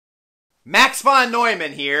Max von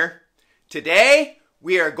Neumann here. Today,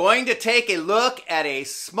 we are going to take a look at a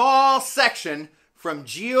small section from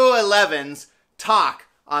Geo 11's talk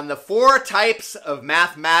on the 4 types of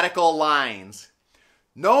mathematical lines.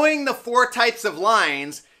 Knowing the 4 types of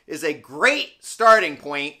lines is a great starting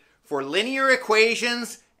point for linear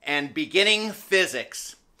equations and beginning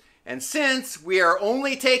physics. And since we are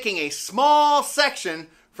only taking a small section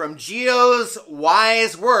from Geo's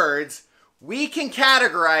wise words, we can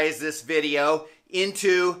categorize this video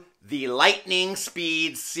into the lightning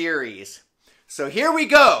speed series. So here we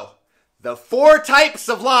go. The 4 types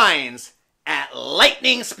of lines at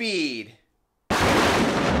lightning speed.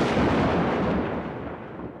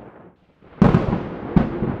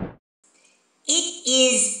 It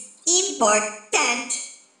is important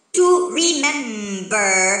to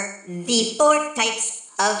remember the 4 types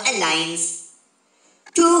of lines.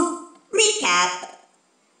 To recap,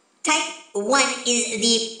 type 1 is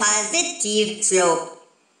the positive slope.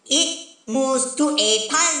 It moves to a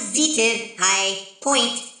positive high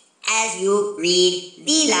point as you read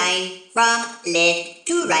the line from left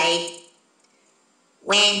to right.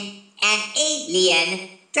 When an alien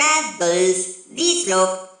travels the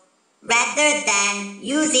slope, rather than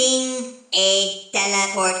using a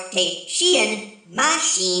teleportation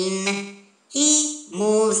machine, he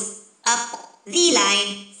moves up the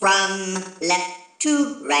line from left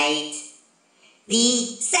to right.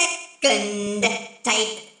 The second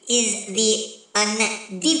type is the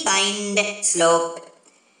undefined slope.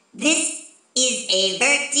 This is a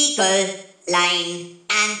vertical line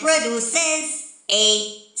and produces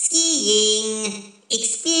a skiing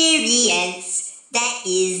experience that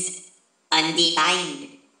is undefined.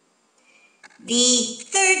 The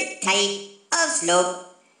third type of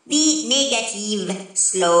slope, the negative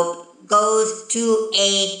slope, goes to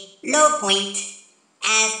a low point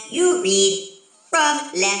as you read from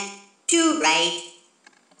left to right.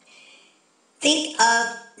 Think of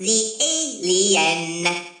the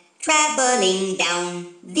alien traveling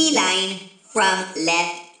down the line from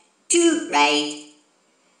left to right.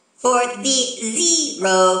 For the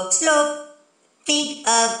zero slope, think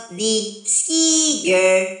of the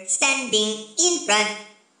skier standing in front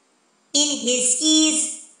in his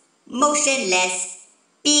skis, motionless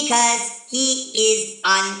because he is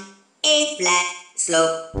on a flat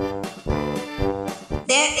slope.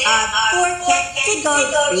 There are 4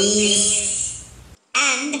 categories,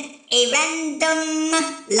 and a random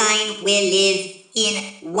line will live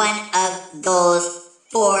in one of those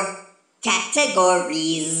 4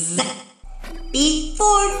 categories.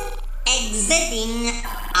 Before exiting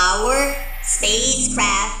our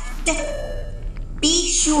spacecraft,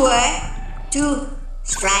 be sure to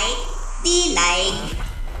strike the like,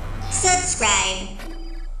 subscribe,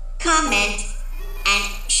 comment, and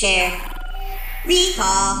share.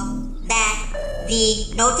 Recall that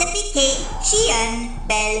the notification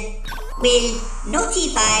bell will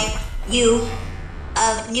notify you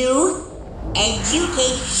of new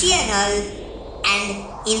educational and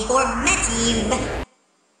informative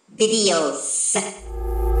videos.